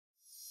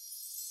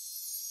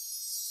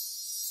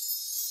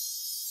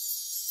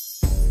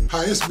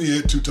Hi, it's me,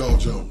 Ed Too Tall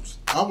Jones.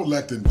 I would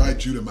like to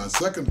invite you to my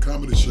second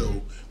comedy show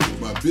with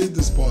my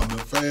business partner,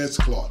 Faz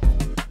Clark.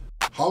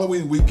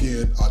 Halloween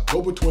weekend,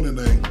 October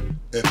 29th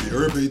at the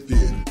Irby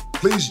Theater.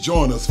 Please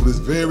join us for this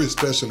very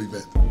special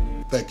event.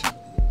 Thank you.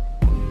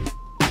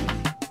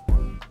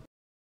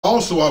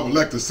 Also, I would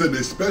like to send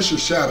a special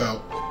shout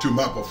out to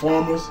my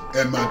performers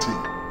and my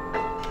team.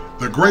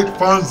 The great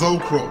Fonzo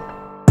Crow.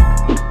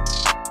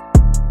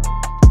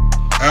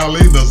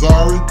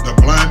 Nazary,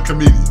 the blind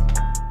comedian.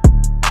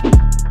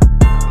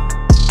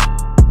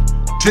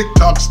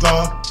 TikTok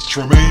star,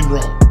 Tramaine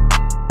Raw.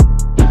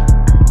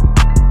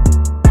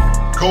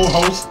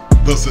 Co-host,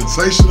 the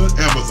sensational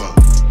Amazun.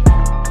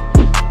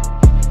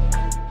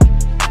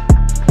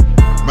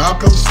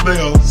 Malcolm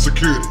Snell,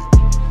 security.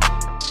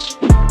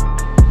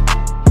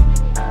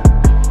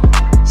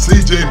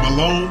 CJ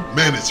Malone,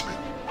 management.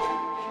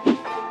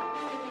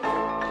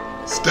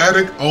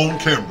 Static on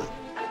camera.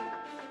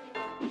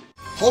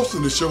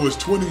 Hosting the show is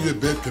 20-year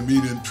vet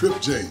comedian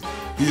Trip J.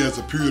 He has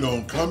appeared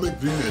on Comic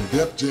View and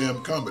Def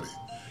Jam Comedy.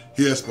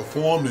 He has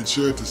performed and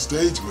shared the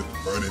stage with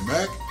Bernie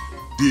Mac,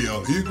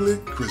 D.L.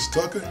 Hughley, Chris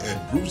Tucker,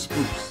 and Bruce.